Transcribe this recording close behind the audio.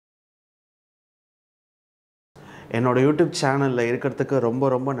என்னோட யூடியூப் சேனலில் இருக்கிறதுக்கு ரொம்ப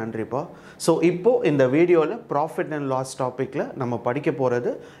ரொம்ப நன்றிப்பா. ஸோ இப்போது இந்த வீடியோவில் ப்ராஃபிட் அண்ட் லாஸ் டாப்பிக்கில் நம்ம படிக்க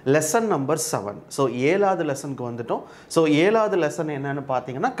போகிறது லெசன் நம்பர் 7. ஸோ 7வது லெசனுக்கு வந்துட்டோம். ஸோ 7வது லெசன் என்னென்னு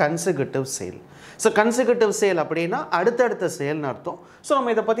பார்த்தீங்கன்னா consecutive sale. So consecutive sale அப்படின்னா அடுத்தடுத்த சேல்னு அர்த்தம். ஸோ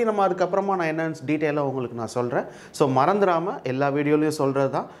நம்ம இதை பற்றி அதுக்கப்புறமா நான் என்னென்னு டீட்டெயிலாக உங்களுக்கு நான் சொல்கிறேன். ஸோ மறந்துடாமல் எல்லா வீடியோலையும்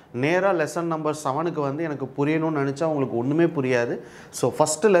சொல்கிறது தான், நேராக லெசன் நம்பர் 7க்கு வந்து எனக்கு புரியணும்னு நினச்சா உங்களுக்கு ஒன்றுமே புரியாது. ஸோ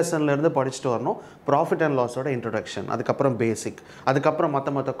ஃபஸ்ட்டு லெசன்லேருந்து படிச்சுட்டு வரணும். ப்ராஃபிட் அண்ட் லாஸோட இன்ட்ரொடக்ஷன், அதுக்கப்புறம் பேசிக், அதுக்கப்புறம்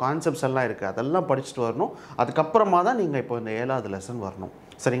மற்ற கான்செப்ட்ஸ் எல்லாம் இருக்குது, அதெல்லாம் படிச்சுட்டு வரணும். அதுக்கப்புறமா தான் நீங்கள் இப்போ இந்த 7வது லெசன் வரணும்.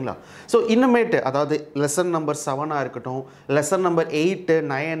 சரிங்களா? ஸோ இன்னமேட்டு அதாவது லெசன் நம்பர் 7ஆக இருக்கட்டும், லெசன் நம்பர் 8,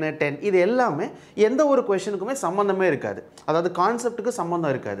 9, 10 இது எல்லாமே எந்த ஒரு கொஷனுக்குமே சம்மந்தமே இருக்காது. அதாவது கான்செப்ட்டுக்கு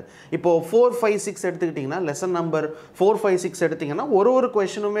சம்மந்தம் இருக்காது. இப்போது 4, 5, 6 எடுத்துக்கிட்டிங்கன்னா, லெசன் நம்பர் 4, 5, 6 எடுத்திங்கன்னா ஒரு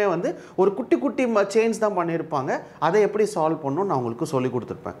கொஷனுமே வந்து ஒரு குட்டி சேஞ்ச் தான் பண்ணியிருப்பாங்க. அதை எப்படி சால்வ் பண்ணணும் நான் உங்களுக்கு சொல்லி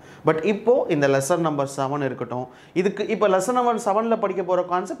கொடுத்துருப்பேன். பட் இப்போது இந்த லெசன் நம்பர் 7 இருக்கட்டும், இதுக்கு இப்போ லெசன் நம்பர் 7ல் படிக்க போகிற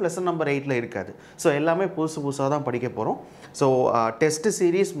கான்செப்ட் லெசன் நம்பர் 8ல் இருக்காது. ஸோ எல்லாமே புதுசாக தான் படிக்க போகிறோம். ஸோ டெஸ்ட்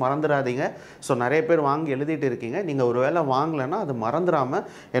சீரீஸ் மறந்துடாதீங்க. ஸோ நிறைய பேர் வாங்கி எழுதிட்டு இருக்கீங்க. நீங்கள் ஒரு வேளை வாங்கலைன்னா அது மறந்துடாமல்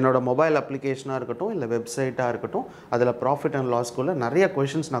என்னோடய மொபைல் அப்ளிகேஷனாக இருக்கட்டும், இல்லை வெப்சைட்டாக இருக்கட்டும், அதில் ப்ராஃபிட் அண்ட் லாஸ்க்குள்ளே நிறைய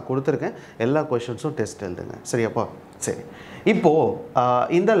கொஷின்ஸ் நான் கொடுத்துருக்கேன். எல்லா கொஷின்ஸும் டெஸ்ட் எழுதுங்க. சரியாப்பா? சரி.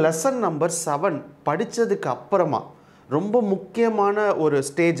 இப்போது இந்த லெசன் நம்பர் 7 படித்ததுக்கு அப்புறமா ரொம்ப முக்கியமான ஒரு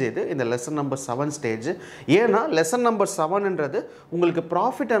ஸ்டேஜ் இது, இந்த லெசன் நம்பர் 7 ஸ்டேஜ். ஏன்னா லெசன் நம்பர் 7ன்றது உங்களுக்கு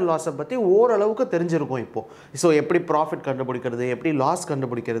ப்ராஃபிட் அண்ட் லாஸை பற்றி ஓரளவுக்கு தெரிஞ்சிருக்கும் இப்போது. ஸோ எப்படி ப்ராஃபிட் கண்டுபிடிக்கிறது, எப்படி லாஸ்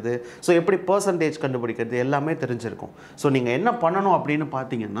கண்டுபிடிக்கிறது, ஸோ எப்படி பர்சன்டேஜ் கண்டுபிடிக்கிறது எல்லாமே தெரிஞ்சிருக்கும். ஸோ நீங்கள் என்ன பண்ணணும் அப்படின்னு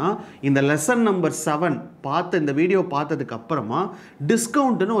பார்த்தீங்கன்னா, இந்த லெசன் நம்பர் 7 இந்த வீடியோ பார்த்ததுக்கு அப்புறமா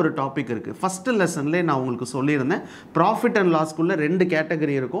டிஸ்கவுண்ட்னு ஒரு டாபிக் இருக்குது. ஃபஸ்ட்டு லெசன்லேயே நான் உங்களுக்கு சொல்லியிருந்தேன், ப்ராஃபிட் அண்ட் லாஸ்க்குள்ளே 2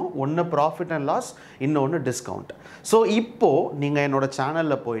 கேட்டகரி இருக்கும். ஒன்று ப்ராஃபிட் அண்ட் லாஸ், இன்னொன்று டிஸ்கவுண்ட். ஸோ இப்போது நீங்கள் என்னோடய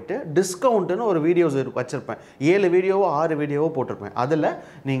சேனலில் போயிட்டு டிஸ்கவுண்ட்டுன்னு ஒரு வீடியோஸ் வச்சுருப்பேன். 7 வீடியோவோ 6 வீடியோவோ போட்டிருப்பேன். அதில்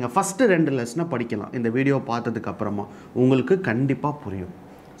நீங்கள் ஃபஸ்ட்டு 2 லெசனை படிக்கலாம். இந்த வீடியோ பார்த்ததுக்கு அப்புறமா உங்களுக்கு கண்டிப்பாக புரியும்.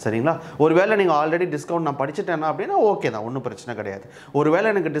 சரிங்களா? ஒருவேளை நீங்கள் ஆல்ரெடி டிஸ்கவுண்ட் நான் படிச்சுட்டேன்னா அப்படின்னா ஓகே தான், ஒன்றும் பிரச்சனை கிடையாது. ஒருவேளை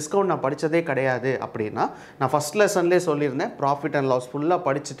எனக்கு டிஸ்கவுண்ட் நான் படித்ததே கிடையாது அப்படின்னா, நான் ஃபஸ்ட் லெசன்லேயே சொல்லியிருந்தேன், ப்ராஃபிட் அண்ட் லாஸ் ஃபுல்லாக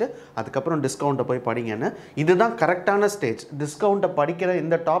படிச்சுட்டு அதுக்கப்புறம் டிஸ்கவுண்ட்டை போய் படிங்கன்னு. இதுதான் கரெக்டான ஸ்டேஜ். டிஸ்கவுண்ட்டை படிக்கிற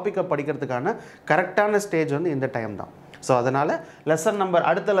இந்த டாப்பிக்கை படிக்கிறதுக்கான கரெக்டான ஸ்டேஜ் வந்து இந்த டைம் தான். ஸோ அதனால்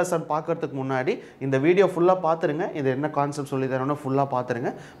அடுத்த லெசன் பார்க்குறதுக்கு முன்னாடி இந்த வீடியோ ஃபுல்லாக பார்த்துருங்க. இது என்ன கான்செப்ட் சொல்லி தரணும் ஃபுல்லாக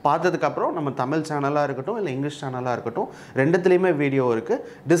பார்த்துருங்க. பார்த்ததுக்கப்புறம் நம்ம தமிழ் சேனலாக இருக்கட்டும், இல்லை இங்கிலீஷ் சேனலாக இருக்கட்டும், ரெண்டுத்துலேயுமே வீடியோ இருக்குது.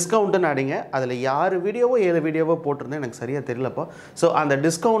 டிஸ்கவுண்ட்டுன்னு அடிங்க. அதில் 6 வீடியோவோ 7 வீடியோவோ போட்டிருந்தேன், எனக்கு சரியாக தெரியலப்போ. ஸோ அந்த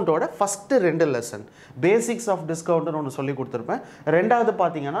டிஸ்கவுண்ட்டோட ஃபஸ்ட்டு 2 லெசன் பேசிக்ஸ் ஆஃப் டிஸ்கவுண்ட்டுன்னு ஒன்று சொல்லி கொடுத்துருப்பேன். ரெண்டாவது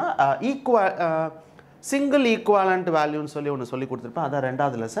பார்த்தீங்கன்னா சிங்கிள் ஈக்குவலண்ட் வேல்யூன்னு சொல்லி ஒன்று சொல்லி கொடுத்துருப்பேன். அதான்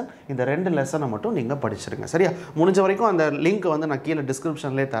 2வது லெசன். இந்த 2 லெசனை மட்டும் நீங்கள் படிச்சிருங்க. சரியா? முடிஞ்ச வரைக்கும் அந்த லிங்க் வந்து நான் கீழே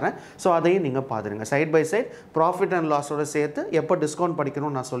டிஸ்கிரிப்ஷன்லேயே தரேன். ஸோ அதையும் நீங்கள் பார்த்துருங்க. Side by side profit and லாஸோட சேர்த்து எப்போ டிஸ்கவுண்ட்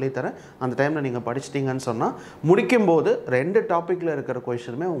படிக்கணும்னு நான் சொல்லித்தரேன். அந்த டைமில் நீங்கள் படிச்சிட்டிங்கன்னு சொன்னால் முடிக்கும்போது 2 டாப்பிக்கில் இருக்கிற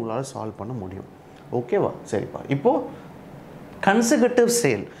கொஷனுமே உங்களால் சால்வ் பண்ண முடியும். ஓகேவா? சரிப்பா. இப்போது கன்சிக்யூட்டிவ்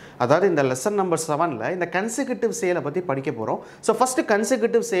சேல், அதாவது இந்த லெசன் நம்பர் 7ல் இந்த கன்சிக்யூட்டிவ் சேலை பற்றி படிக்க போகிறோம். ஸோ ஃபஸ்ட்டு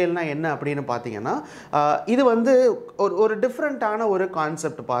கன்சிக்யூட்டிவ் சேல்னால் என்ன அப்படின்னு பார்த்தீங்கன்னா, இது வந்து ஒரு டிஃப்ரெண்ட்டான ஒரு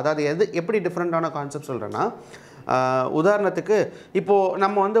கான்செப்ட்ப்பா. அதாவது எப்படி டிஃப்ரெண்ட்டான கான்செப்ட் சொல்கிறேன்னா, உதாரணத்துக்கு இப்போது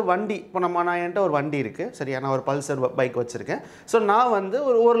நம்ம வந்து வண்டி, நான் என்கிட்ட ஒரு வண்டி இருக்குது. சரியா? நான் ஒரு பல்சர் பைக் வச்சுருக்கேன். ஸோ நான் வந்து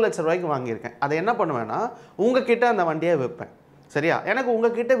ஒரு 1 லட்ச ரூபாய்க்கு வாங்கியிருக்கேன். அதை என்ன பண்ணுவேன்னா, உங்ககிட்ட அந்த வண்டியை விற்பேன். சரியா? எனக்கு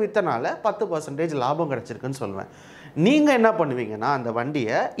உங்ககிட்ட விற்றனால 10% லாபம் கிடச்சிருக்குன்னு சொல்லுவேன். நீங்கள் என்ன பண்ணுவீங்கன்னா, அந்த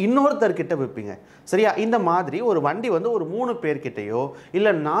வண்டியை இன்னொருத்தர்கிட்ட விற்பீங்க. சரியா? இந்த மாதிரி ஒரு வண்டி வந்து ஒரு 3 பேர்கிட்டையோ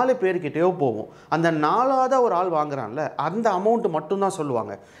இல்லை 4 பேர்கிட்டையோ போகும். அந்த 4வது ஒரு ஆள் வாங்குறான்ல, அந்த அமௌண்ட் மட்டும்தான்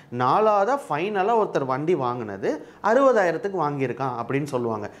சொல்லுவாங்க. 4வது ஃபைனலாக ஒருத்தர் வண்டி வாங்கினது 60,000க்கு வாங்கியிருக்கான் அப்படின்னு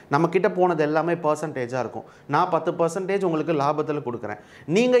சொல்லுவாங்க. நம்மக்கிட்ட போனது எல்லாமே பர்சன்டேஜாக இருக்கும். நான் 10% உங்களுக்கு லாபத்தில் கொடுக்குறேன்,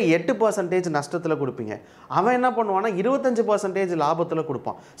 நீங்கள் 8% நஷ்டத்தில் கொடுப்பீங்க. அவன் என்ன பண்ணுவான்னா 25% லாபத்தில்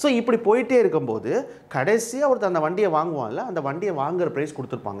கொடுப்பான். ஸோ இப்படி போயிட்டே இருக்கும்போது கடைசியாக ஒருத்தர் அந்த வண்டியை வாங்குவான்ல, அந்த வண்டியை வாங்குற ப்ரைஸ்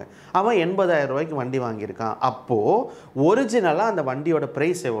கொடுத்துருப்பாங்க. அவன் 80,000 ரூபாய்க்கு வண்டி வாங்கியிருக்கான். அப்போது ஒரிஜினலாக அந்த வண்டியோட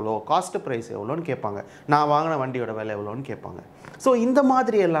ப்ரைஸ் எவ்வளோ, காஸ்ட் ப்ரைஸ் எவ்வளோன்னு கேட்பாங்க. நான் வாங்கின வண்டியோட விலை எவ்வளோன்னு கேட்பாங்க. ஸோ இந்த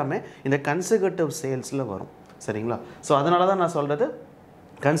மாதிரி எல்லாமே இந்த கன்சிக்யூட்டிவ் சேல்ஸில் வரும். சரிங்களா? ஸோ அதனால தான் நான் சொல்கிறது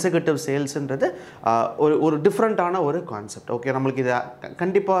கன்சிக்யூட்டிவ் சேல்ஸுன்றது ஒரு டிஃப்ரெண்ட்டான ஒரு கான்செப்ட். ஓகே, நம்மளுக்கு இது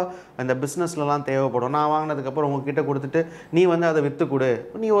கண்டிப்பாக இந்த பிஸ்னஸ்லலாம் தேவைப்படும். நான் வாங்கினதுக்கப்புறம் உங்ககிட்ட கொடுத்துட்டு நீ வந்து அதை விற்று கொடு,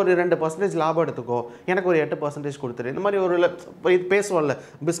 நீ ஒரு 2% லாபம் எடுத்துக்கோ, எனக்கு ஒரு 8% கொடுத்துரு, இந்த மாதிரி இது பேசுவோம்ல,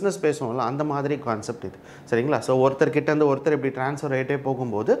 பிஸ்னஸ் பேசுவோம்ல, அந்த மாதிரி கான்செப்ட் இது. சரிங்களா? ஸோ ஒருத்தர்கிட்டேருந்து ஒருத்தர் இப்படி ட்ரான்ஸ்ஃபர் ஆகிட்டே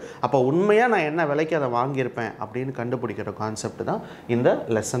போகும்போது அப்போ உண்மையாக நான் என்ன விலைக்கு அதை வாங்கியிருப்பேன் அப்படின்னு கண்டுபிடிக்கிற கான்செப்ட் தான் இந்த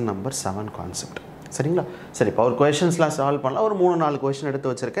லெசன் நம்பர் 7 கான்செப்ட். சரிங்களா? சரி, இப்போ ஒரு கொஷின்ஸ்லாம் சால்வ் பண்ணலாம். ஒரு 3-4 கொஷின் எடுத்து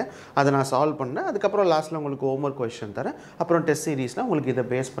வச்சுருக்கேன், அதை நான் சால்வ் பண்ணேன். அதுக்கப்புறம் லாஸ்ட்டில் உங்களுக்கு ஹோம்ஒர்க் கொஷின் தரேன். அப்புறம் டெஸ்ட் சீரீஸில் உங்களுக்கு இதை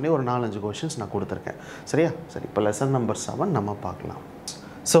பேஸ் பண்ணி ஒரு 4-5 கொஷின்ஸ் நான் கொடுத்துருக்கேன். சரியா? சரி, இப்போ லெசன் நம்பர் 7 நம்ம பார்க்கலாம்.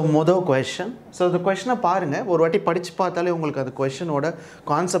 ஸோ மொதல் கொஷின். ஸோ இந்த கொஷினை பாருங்கள், ஒரு வாட்டி படித்து பார்த்தாலே உங்களுக்கு அந்த கொஷினோட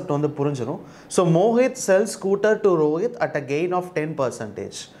கான்செப்ட் வந்து புரிஞ்சிடும். So Mohit sell scooter to Rohit at a gain of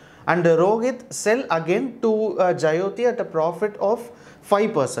 10%. And Rohit sell again to Jayoti at a profit of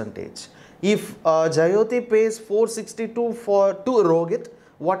 5%. If Jayoti pays 462 to Rohit,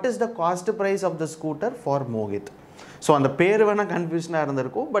 what is the cost price of the scooter for Mohit? So அந்த பேர் வேணால் கன்ஃபியூஷனாக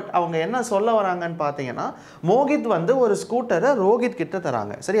இருந்திருக்கும். But அவங்க என்ன சொல்ல வராங்கன்னு பார்த்தீங்கன்னா, மோகித் வந்து ஒரு ஸ்கூட்டரை ரோஹித் கிட்ட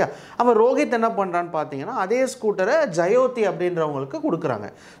தராங்க. சரியா? அவன் ரோஹித் என்ன பண்ணுறான்னு பார்த்தீங்கன்னா, அதே ஸ்கூட்டரை ஜயோதி அப்படின்றவங்களுக்கு கொடுக்குறாங்க.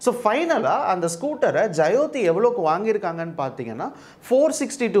 ஸோ ஃபைனலாக அந்த ஸ்கூட்டரை ஜயோதி எவ்வளோக்கு வாங்கியிருக்காங்கன்னு பார்த்தீங்கன்னா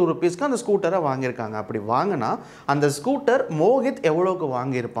 462 ருபீஸ்க்கு அந்த ஸ்கூட்டரை வாங்கியிருக்காங்க. அப்படி வாங்கினா அந்த ஸ்கூட்டர் மோகித் எவ்வளோக்கு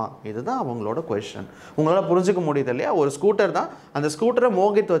வாங்கியிருப்பான்? இதுதான் அவங்களோட கொஷின். உங்களால் புரிஞ்சுக்க முடியுது இல்லையா? ஒரு ஸ்கூட்டர் தான், அந்த ஸ்கூட்டரை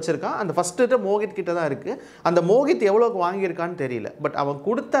மோகித் வச்சுருக்கான். அந்த ஃபஸ்ட்டு மோகித் கிட்ட தான் இருக்குது. அந்த மோகித் எவ்வளோக்கு வாங்கியிருக்கான்னு தெரியல. பட் அவன்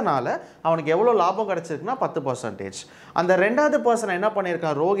கொடுத்தனால அவனுக்கு எவ்வளோ லாபம் கிடச்சிருக்குன்னா 10%. அந்த ரெண்டாவது பர்சன் என்ன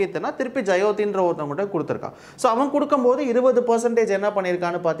பண்ணியிருக்கான் ரோஹித்னா, திருப்பி ஜயோதின்ற ஒருத்தவங்கிட்ட கொடுத்துருக்கான். ஸோ அவன் கொடுக்கும்போது 20% என்ன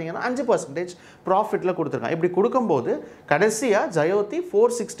பண்ணியிருக்கான்னு பார்த்தீங்கன்னா 5% ப்ராஃபிட்டில் கொடுத்துருக்கான். இப்படி கொடுக்கும்போது கடைசியாக ஜயோதி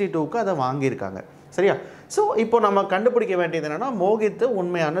 462க்கு அதை வாங்கியிருக்காங்க. சரியா? ஸோ இப்போ நம்ம கண்டுபிடிக்க வேண்டியது என்னென்னா, மோகித்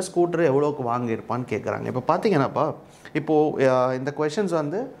உண்மையான ஸ்கூட்டர் எவ்வளோக்கு வாங்கியிருப்பான்னு கேட்குறாங்க. இப்போ பார்த்தீங்கன்னாப்பா, இப்போது இந்த கொஷின்ஸ்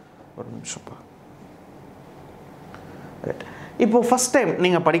வந்து ஒரு நிமிஷம்ப்பா. இப்போ ஃபஸ்ட் டைம்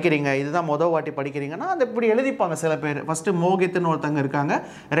நீங்கள் படிக்கிறீங்க, இதுதான் மொதல் வாட்டி படிக்கிறீங்கன்னா அந்த இப்படி எழுதிப்பாங்க சில பேர். ஃபஸ்ட்டு மோகித்னு ஒருத்தவங்க இருக்காங்க,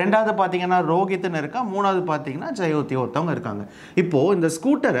 ரெண்டாவது பார்த்தீங்கன்னா ரோஹித்னு இருக்கா, மூணாவது பார்த்தீங்கன்னா ஜயோதி ஒருத்தவங்க இருக்காங்க. இப்போது இந்த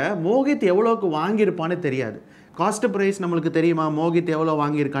ஸ்கூட்டரை மோகித் எவ்வளோக்கு வாங்கியிருப்பான்னு தெரியாது. காஸ்ட் ப்ரைஸ் நம்மளுக்கு தெரியுமா, மோகித் எவ்வளோ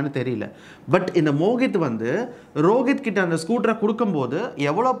வாங்கியிருக்கான்னு தெரியல. பட் இந்த மோகித் வந்து ரோஹித் கிட்ட அந்த ஸ்கூட்டரை கொடுக்கும்போது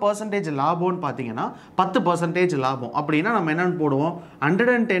எவ்வளோ பர்சன்டேஜ் லாபம்னு பார்த்தீங்கன்னா 10% லாபம். அப்படின்னா நம்ம என்னென்னு போடுவோம்,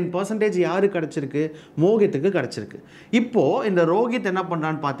 110% யாருக்கு கிடச்சிருக்கு, மோகித்துக்கு கிடச்சிருக்கு. இப்போது இந்த ரோஹித் என்ன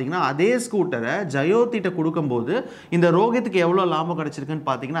பண்ணுறான்னு பார்த்தீங்கன்னா, அதே ஸ்கூட்டரை ஜயோதிட்ட கொடுக்கும்போது இந்த ரோஹித்துக்கு எவ்வளோ லாபம் கிடச்சிருக்குன்னு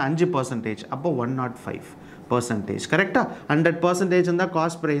பார்த்தீங்கன்னா 5%. அப்போ 105%. கரெக்டாக 100% இருந்தால்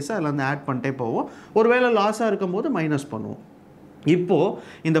காஸ்ட் ப்ரைஸை அதில் வந்து ஆட் பண்ணிட்டே போவோம். ஒருவேளை லாஸாக இருக்கும்போது மைனஸ் பண்ணுவோம். இப்போது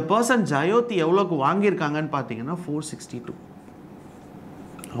இந்த பர்சன் ஜயோதி எவ்வளோக்கு வாங்கியிருக்காங்கன்னு பார்த்தீங்கன்னா 462.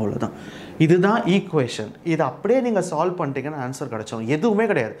 அவ்வளோதான். இதுதான் ஈக்குவேஷன். இது அப்படியே நீங்கள் சால்வ் பண்ணிட்டீங்கன்னா ஆன்சர் கிடச்சோம். எதுவுமே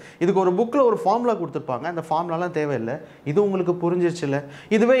கிடையாது. இதுக்கு ஒரு புக்கில் ஒரு ஃபார்முலா கொடுத்துருப்பாங்க, அந்த ஃபார்முலாலாம் தேவையில்லை. இது உங்களுக்கு புரிஞ்சிச்சு இல்லை?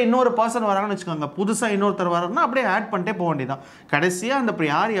 இதுவே இன்னொரு பர்சன் வராங்கன்னு வச்சுக்கோங்க, புதுசாக இன்னொருத்தர் வராங்கன்னா அப்படியே ஆட் பண்ணிட்டே போக வேண்டியதான். கடைசியாக அந்த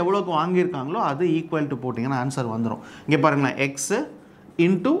யார் எவ்வளோக்கு வாங்கியிருக்காங்களோ அது ஈக்குவல் டு போட்டிங்கன்னா ஆன்சர் வந்துடும். இங்கே பாருங்களேன், x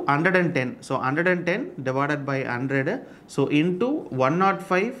into 110. So 110 divided by 100. So into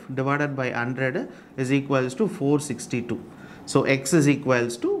 105 divided by 100 is equals to 462. So x is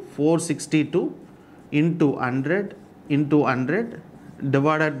equals to 462 into 100 into 100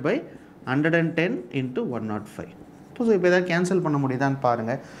 divided by 110 into 105. So இப்போ இதை கேன்சல் பண்ண முடியுதான்னு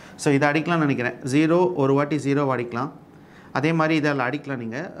பாருங்கள். ஸோ இதை அடிக்கலாம்னு நினைக்கிறேன். 0 ஒரு வாட்டி 0 அடிக்கலாம். அதே மாதிரி இதில் அடிக்கலாம்.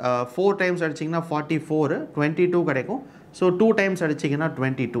 நீங்கள் 4 டைம்ஸ் அடிச்சிங்கன்னா 44, 22 கிடைக்கும். ஸோ 2 டைம்ஸ் அடிச்சிங்கன்னா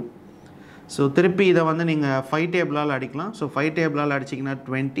 22. ஸோ திருப்பி இதை வந்து நீங்கள் 5 டேபிளால் அடிக்கலாம். ஸோ 5 டேபிளால் அடிச்சிங்கன்னா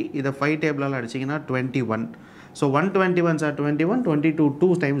 20, இதை 5 டேபிளால் அடிச்சிங்கன்னா 21. ஸோ 121 are 21, 22 2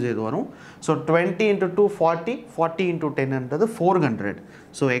 டைம்ஸ் இது வரும். So 20 into 2 40, 40 into 10 400.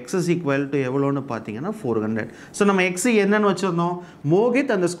 So X is equal to எவ்வளோன்னு பார்த்தீங்கன்னா 400. ஸோ நம்ம எக்ஸ் என்னன்னு வச்சுருந்தோம்,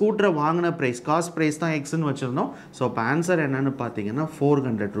 மோகித் அந்த ஸ்கூட்டரை வாங்கின ப்ரைஸ், காஸ்ட் ப்ரைஸ் தான் எக்ஸ்ன்னு வச்சுருந்தோம். ஸோ இப்போ ஆன்சர் என்னன்னு பார்த்தீங்கன்னா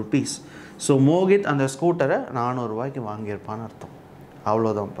 400 rupees. ஸோ மோகித் அந்த ஸ்கூட்டரை 400 ரூபாய்க்கு வாங்கியிருப்பான்னு அர்த்தம்.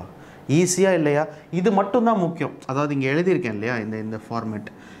 அவ்வளோதான்ப்பா. ஈஸியாக இல்லையா? இது மட்டும்தான் முக்கியம். அதாவது இங்கே எழுதியிருக்கேன் இல்லையா, இந்த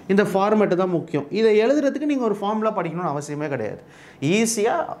ஃபார்மேட்டு தான் முக்கியம். இதை எழுதுறதுக்கு நீங்கள் ஒரு ஃபார்முலா படிக்கணும்னு அவசியமே கிடையாது.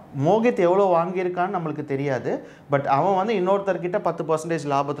 ஈஸியாக மோகித் எவ்வளோ வாங்கியிருக்கான்னு நம்மளுக்கு தெரியாது. பட் அவன் வந்து இன்னொருத்தர்கிட்ட 10%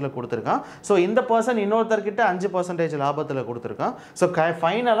 லாபத்தில் கொடுத்துருக்கான். ஸோ இந்த பர்சன் இன்னொருத்தர்கிட்ட 5% லாபத்தில் கொடுத்துருக்கான். ஸோ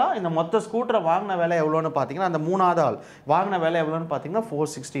ஃபைனலாக இந்த மொத்த ஸ்கூட்டரை வாங்கின விலை எவ்வளோன்னு பார்த்தீங்கன்னா, அந்த மூணாவது ஆள் வாங்கின விலை எவ்வளோன்னு பார்த்தீங்கன்னா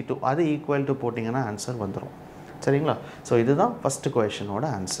 462. அது ஈக்குவல் டு போட்டிங்கன்னா ஆன்சர் வந்துடும். சரிங்களா? ஸோ இதுதான் ஃபஸ்ட்டு கொஷனோட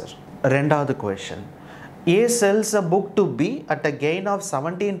ஆன்சர். ரெண்டாவது question, A sells a book to B at a gain of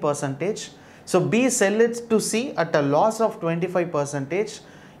 17%. So B sells it to C at a loss of 25%.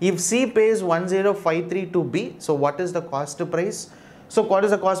 If C pays 1053 to B, so what is the cost price? So what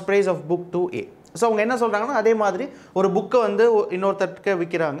is the cost price of book to A? So அவங்க என்ன சொல்கிறாங்கன்னா அதே மாதிரி ஒரு புக்கை வந்து இன்னொருத்தருக்கு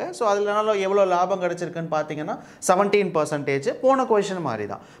விற்கிறாங்க. ஸோ அதனால எவ்வளோ லாபம் கிடச்சிருக்குன்னு பார்த்தீங்கன்னா 17%. போன கொஷின் மாதிரி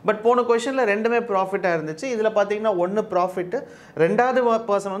தான். பட் போன கொஷனில் ரெண்டுமே ப்ராஃபிட்டாக இருந்துச்சு. இதில் பார்த்தீங்கன்னா ஒன்று ப்ராஃபிட்டு, ரெண்டாவது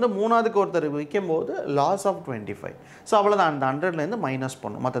பர்சன் வந்து மூணாவதுக்கு ஒருத்தர் விற்கும்போது லாஸ் ஆஃப் 25. ஸோ அவ்வளோதான், அந்த 100லேருந்து மைனஸ்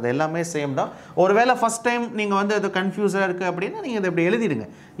பண்ணும். மற்றது எல்லாமே சேம் தான். ஒருவேளை ஃபஸ்ட் டைம் நீங்கள் வந்து அது கன்ஃபியூஸாக இருக்குது அப்படின்னா நீங்கள் இதை இப்படி எழுதிடுங்க,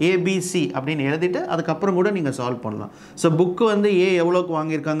 ஏபிசி அப்படின்னு எழுதிட்டு அதுக்கப்புறம் கூட நீங்கள் சால்வ் பண்ணலாம். ஸோ புக்கு வந்து ஏ எவ்வளோக்கு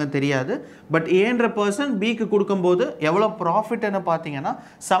வாங்கியிருக்காங்க தெரியாது. பட் ஏன்ற பர்சன் பிக்கு கொடுக்கும்போது எவ்வளோ ப்ராஃபிட்னு பார்த்தீங்கன்னா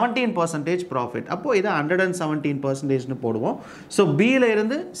 17% ப்ராஃபிட். அப்போது இதை 117%ன்னு போடுவோம். ஸோ பியில்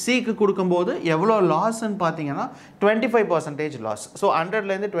இருந்து சிக்கு கொடுக்கும்போது எவ்வளோ லாஸ்ன்னு பார்த்தீங்கன்னா 25% லாஸ். ஸோ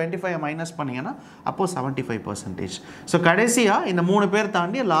 100லேருந்து 25 மைனஸ் பண்ணிங்கன்னா அப்போது 75%. ஸோ கடைசியாக இந்த 3 பேர்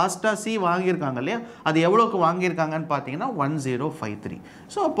தாண்டி லாஸ்ட்டாக சி வாங்கியிருக்காங்க இல்லையா, அது எவ்வளோக்கு வாங்கியிருக்காங்கன்னு பார்த்தீங்கன்னா 1053.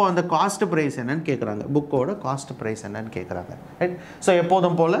 ஸோ அப்போ அந்த காஸ்ட் ப்ரைஸ் என்னன்னு கேட்குறாங்க, புக்கோட காஸ்ட் ப்ரைஸ் என்னன்னு கேட்குறாங்க. ரைட். ஸோ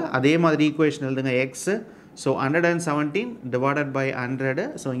எப்போதும் போல் அதே மாதிரி ஈக்குவேஷன் எழுதுங்க. X so 117 divided by 100.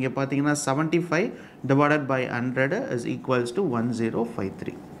 So இங்கே பார்த்தீங்கன்னா 75 divided by 100 is equals to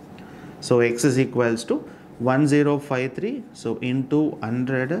 1053. So X is equals to 1053. So into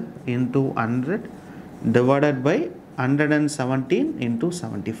 100 into 100 divided by 117 into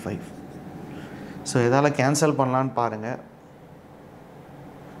 75. So இதால் கேன்சல் பண்ணலான்னு பாருங்கள்.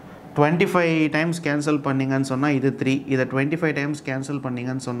 25 டைம்ஸ் கேன்சல் பண்ணிங்கன்னு சொன்னால் இது 3, இதை 25 டைம்ஸ் கேன்சல்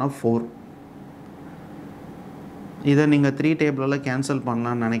பண்ணிங்கன்னு சொன்னால் 4. இதை நீங்கள் 3 டேபிளில் கேன்சல்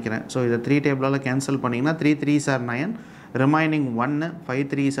பண்ணலான்னு நினைக்கிறேன். ஸோ இதை 3 டேபிளில் கேன்சல் பண்ணிங்கன்னா 3 3s are 9, remaining 1, 5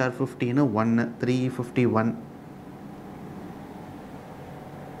 3s are 15, 1 351.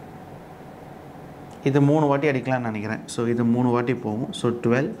 இது 3 வாட்டி அடிக்கலாம்னு நினைக்கிறேன். ஸோ இது 3 வாட்டி போகும். ஸோ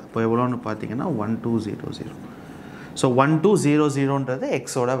 12 இப்போ எவ்வளோன்னு பார்த்தீங்கன்னா 1200. ஸோ 1200ன்றது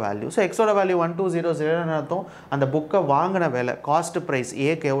எக்ஸோட வேல்யூ. ஸோ எக்ஸோட வேல்யூ 1200 அர்த்தம் அந்த புக்கை வாங்கின விலை, காஸ்ட் ப்ரைஸ்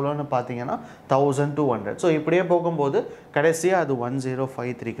ஏக்கு எவ்வளோன்னு பார்த்தீங்கன்னா 1200. ஸோ இப்படியே போகும்போது கடைசியாக அது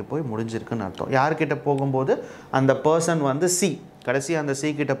 1053க்கு போய் முடிஞ்சிருக்குன்னு அர்த்தம். யார்கிட்ட போகும்போது அந்த பர்சன் வந்து சி, கடைசியாக அந்த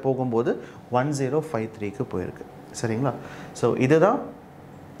சி கிட்ட போகும்போது 1053க்கு போயிருக்கு. சரிங்களா? ஸோ இதுதான்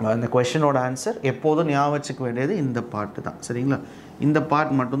அந்த கொஷனோட ஆன்சர். எப்போதும் ஞாபகம் வச்சுக்க வேண்டியது இந்த பார்ட்டு தான். சரிங்களா? இந்த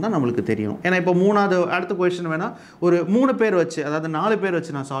பார்ட் மட்டும்தான் நம்மளுக்கு தெரியும். ஏன்னா இப்போ அடுத்த கொஷின் வேணால் ஒரு 3 பேர் வச்சு, அதாவது 4 பேர்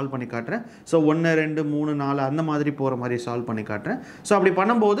வச்சு நான் சால்வ் பண்ணி காட்டுறேன். ஸோ 1 2 3 4 அந்த மாதிரி போகிற மாதிரி சால்வ் பண்ணி காட்டுறேன். ஸோ அப்படி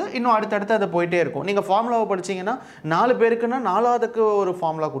பண்ணும்போது இன்னும் அடுத்தடுத்து அதை போயிட்டே இருக்கும். நீங்கள் ஃபார்முலாவை படிச்சிங்கன்னா 4 பேருக்குன்னா 4வதுக்கு ஒரு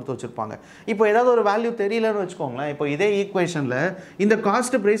ஃபார்முலா கொடுத்து வச்சுருப்பாங்க. இப்போ ஏதாவது ஒரு வேல்யூ தெரியலன்னு வச்சுக்கோங்களேன். இப்போ இதே ஈக்குவேஷனில் இந்த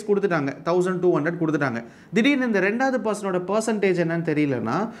காஸ்ட் ப்ரைஸ் கொடுத்துட்டாங்க, 1200 கொடுத்துட்டாங்க. திடீர்னு இந்த ரெண்டாவது பர்சனோட பர்சன்டேஜ் என்னன்னு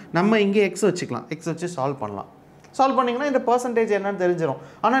தெரியலன்னா நம்ம இங்கே எக்ஸ் வச்சுக்கலாம், எக்ஸ் வச்சு சால்வ் பண்ணலாம். சால்வ் பண்ணிங்கன்னா இந்த பர்சன்டேஜ் என்னன்னு தெரிஞ்சிடும்.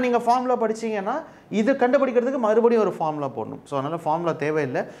 ஆனால் நீங்கள் ஃபார்முலா படிச்சிங்கன்னா இது கண்டுபிடிக்கிறதுக்கு மறுபடியும் ஒரு ஃபார்முலா போடணும். ஸோ அதனால் ஃபார்முலா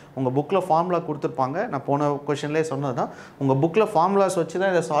தேவையில்லை. உங்கள் புக்கில் ஃபார்முலா கொடுத்துருப்பாங்க. நான் போன கொஷின்லேயே சொன்னது தான், உங்கள் புக்கில் ஃபார்முலாஸ் வச்சு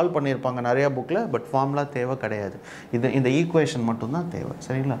தான் இதை சால்வ் பண்ணியிருப்பாங்க நிறையா புக்கில். பட் ஃபார்முலா தேவை கிடையாது. இந்த ஈக்குவேஷன் மட்டும்தான் தேவை.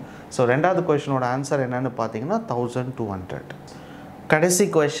 சரிங்களா? ஸோ ரெண்டாவது கொஷினோட ஆன்சர் என்னன்னு பார்த்தீங்கன்னா 1200. கடைசி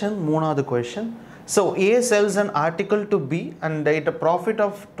கொஷின், மூணாவது question. So A sells an article to B and it a profit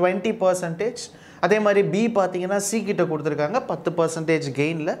of 20%. அதே மாதிரி B பார்த்தீங்கன்னா C கிட்ட கொடுத்துருக்காங்க 10%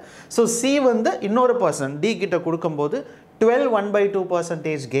 கெயினில். ஸோ C வந்து இன்னொரு பர்சன் D கிட்ட கொடுக்கும்போது 12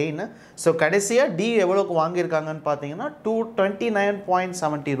 1/2% கெயின். ஸோ கடைசியாக D எவ்வளோக்கு வாங்கியிருக்காங்கன்னு பார்த்தீங்கன்னா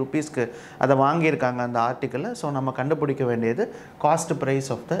 229.70 rupeesக்கு அதை வாங்கியிருக்காங்க அந்த ஆர்டிக்கலில். ஸோ நம்ம கண்டுபிடிக்க வேண்டியது cost price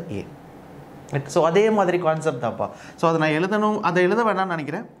of the A. So அதே மாதிரி கான்செப்ட் தான்ப்பா. ஸோ அதை நான் அதை எழுத வேணாம்னு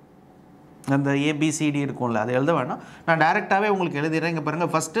நினைக்கிறேன். அந்த ஏபிசிடி இருக்கும்ல, அதை எழுத வேணாம். நான் டேரெக்டாகவே உங்களுக்கு எழுதிடுறேன். இங்கே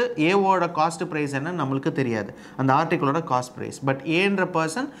பாருங்கள், ஃபஸ்ட்டு ஏவோட காஸ்ட் ப்ரைஸ் என்னன்னு நம்மளுக்கு தெரியாது, அந்த ஆர்டிக்கிளோட காஸ்ட் ப்ரைஸ். பட் ஏன்ற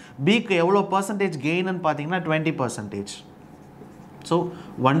பர்சன் பிக்கு எவ்வளோ பர்சன்டேஜ் கெயின்னு பார்த்தீங்கன்னா 20%. ஸோ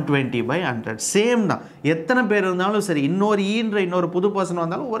 120/100 சேம் தான். எத்தனை பேர் இருந்தாலும் சரி, இன்னொரு புது பர்சன்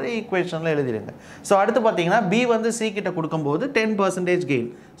வந்தாலும் ஒரே ஈக்குவேஷனில் எழுதிடுங்க. ஸோ அடுத்து பார்த்தீங்கன்னா பி வந்து சி கிட்ட கொடுக்கும்போது 10% கெயின்.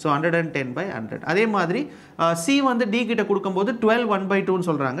 ஸோ 110/100. அதே மாதிரி சி வந்து டி கிட்ட கொடுக்கும்போது 12 1/2ன்னு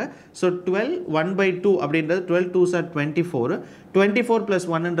சொல்கிறாங்க. ஸோ 12 1/2 அப்படின்றது 12 2s are 24. 24 +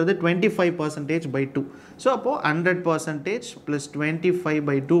 1ன்றது 25%/2. ஸோ அப்போது 100% +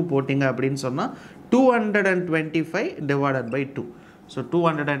 25/2 போட்டிங்க அப்படின்னு சொன்னால் 225 divided by 2. So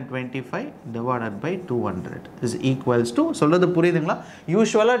 225 divided by 200 is equals to, சொல்றது புரியுதுங்களா?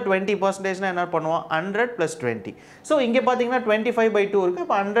 யூசுவலாக 20% என்ன பண்ணுவோம், 100 + 20. ஸோ இங்கே பார்த்தீங்கன்னா 25/2 இருக்குது.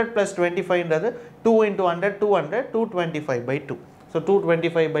 இப்போ 100 + 25ன்றது 2 × 100 200 225/2. ஸோ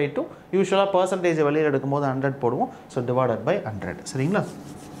 225/2 யூசுவலாக பர்சன்டேஜ் வெளியில் எடுக்கும்போது 100 போடுவோம். So divided by 100. சரிங்களா?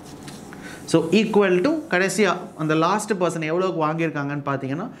 ஸோ ஈக்குவல் டு கடைசியாக அந்த லாஸ்ட் பர்சன் எவ்வளோக்கு வாங்கியிருக்காங்கன்னு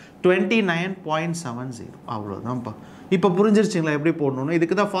பார்த்தீங்கன்னா 29.70. அவ்வளோதான்ப்பா. இப்போ புரிஞ்சிருச்சிங்களா எப்படி போடணும்னு?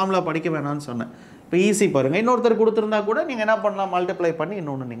 இதுக்கு தான் ஃபார்முலா படிக்க வேணாம்னு சொன்னேன். இப்போ ஈஸி பாருங்கள். இன்னொருத்தர் கொடுத்துருந்தா கூட நீங்கள் என்ன பண்ணலாம், மல்டிப்ளை பண்ணி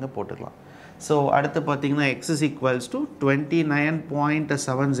இன்னொன்று நீங்கள் போட்டுக்கலாம். ஸோ அடுத்து பார்த்தீங்கன்னா x is equals to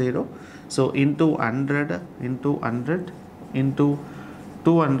 29.70. So into 100 into 100 into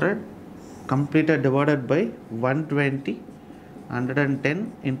 200 completed divided by 120 110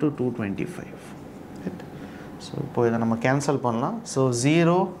 into 225. So இப்போ இதை நம்ம கேன்சல் பண்ணலாம். ஸோ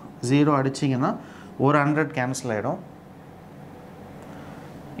 0 அடிச்சிங்கன்னா ஒரு 100 கேன்சல் ஆகிடும்.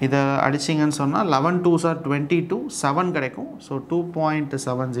 இதை அடிச்சிங்கன்னு சொன்னால் 11 2s are 22, 7 கிடைக்கும். ஸோ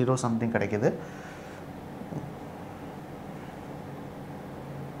 2.70 சம்திங் கிடைக்குது.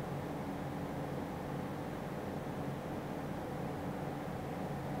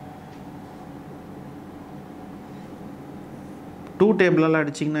 டூ டேபிளால்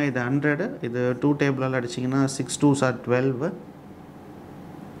அடிச்சிங்கன்னா இது 100, இது 2 டேபிளால் அடிச்சிங்கன்னா 6 2s are 12,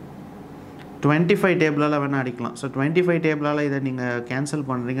 25 டேபிளால் வேணால் அடிக்கலாம். ஸோ 25 டேபிளால் இதை நீங்கள் கேன்சல்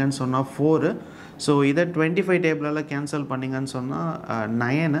பண்ணுறீங்கன்னு சொன்னால் 4. ஸோ இதை 25 டேபிளால் கேன்சல் பண்ணிங்கன்னு சொன்னால்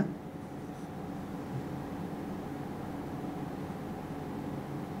 9.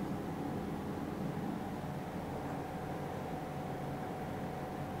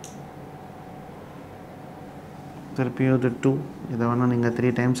 திருப்பியும் இது 2, இதை வேணால் நீங்கள் 3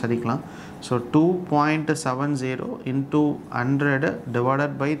 டைம்ஸ் அடிக்கலாம். So 2.70 into 100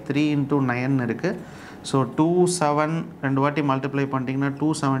 divided by 3 into 9 இருக்குது. ஸோ 27 2 வாட்டி மல்டிப்ளை பண்ணிட்டீங்கன்னா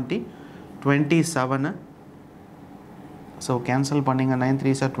 270, 27. ஸோ கேன்சல் பண்ணிங்க 9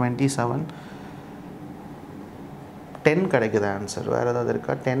 3s are 27, 10 கிடைக்குது ஆன்சர். வேறு ஏதாவது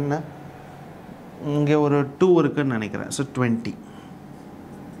இருக்கா? 10, இங்கே ஒரு 2 இருக்குதுன்னு நினைக்கிறேன். ஸோ 20.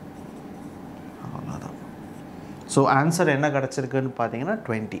 ஸோ ஆன்சர் என்ன கிடச்சிருக்குன்னு பார்த்தீங்கன்னா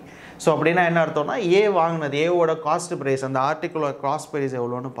 20. ஸோ அப்படின்னா என்ன அர்த்தம்னா ஏ வாங்கினது, ஏவோட காஸ்ட் ப்ரைஸ், அந்த ஆர்டிக்கிளோட காஸ்ட் ப்ரைஸ்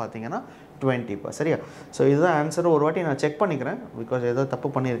எவ்வளோன்னு பார்த்தீங்கன்னா 20. சரியா? ஸோ இதுதான் ஆன்சர். ஒரு வாட்டி நான் செக் பண்ணிக்கிறேன், பிகாஸ் ஏதோ தப்பு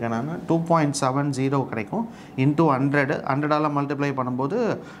பண்ணியிருக்கேன் நான். 2.70 கிடைக்கும் இன்ட்டு 100, 100ஆல் மல்டிப்ளை பண்ணும்போது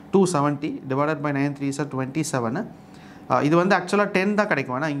 270 டிவைடட் பை 9 3s are 27. இது வந்து ஆக்சுவலாக 10 தான்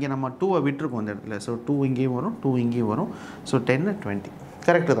கிடைக்கும். ஆனால் இங்கே நம்ம 2 விட்டுருக்கோம் இந்த இடத்துல. ஸோ 2 இங்கேயும் வரும், 2 இங்கேயும் வரும். ஸோ 10 20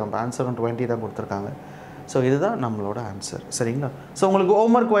 கரெக்டு தான். ஆன்சரும் 20 தான் கொடுத்துருக்காங்க. ஸோ இதுதான் நம்மளோட ஆன்சர். சரிங்களா? ஸோ உங்களுக்கு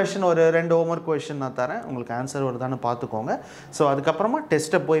ஹோம்ஒர்க் கொஷின் ஒரு 2 ஹோம்ஒர்க் கொஷின் நான் தரேன். உங்களுக்கு ஆன்சர் வருதான்னு பார்த்துக்கோங்க. ஸோ அதுக்கப்புறமா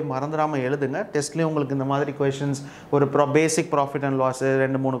டெஸ்ட்டை போய் மறந்துடாமல் எழுதுங்க. டெஸ்ட்லேயும் உங்களுக்கு இந்த மாதிரி கொஷின்ஸ், ஒரு பேசிக் ப்ராஃபிட் அண்ட் லாஸ்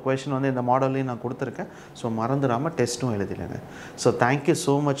 2-3 கொஷின் வந்து இந்த மாடல்லையும் நான் கொடுத்துருக்கேன். ஸோ மறந்துடாமல் டெஸ்ட்டும் எழுதிடுங்க. ஸோ தேங்க்யூ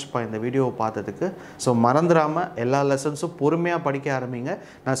ஸோ மச்ப்பா இந்த வீடியோவை பார்த்ததுக்கு. ஸோ மறந்துடாமல் எல்லா லெசன்ஸும் பொறுமையாக படிக்க ஆரம்பிங்க.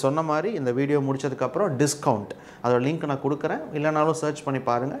 நான் சொன்ன மாதிரி இந்த வீடியோ முடிச்சதுக்கப்புறம் டிஸ்கவுண்ட் அதோட லிங்க் நான் கொடுக்குறேன். இல்லைனாலும் சர்ச் பண்ணி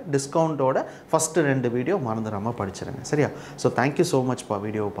பாருங்கள். டிஸ்கவுண்ட்டோட ஃபஸ்ட்டு 2 வீடியோ மறந்துடாமல் படிச்சிருங்க. சரியா? ஸோ தேங்க்யூ ஸோ மச்ப்பா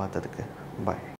வீடியோவை பார்த்ததுக்கு. பாய்.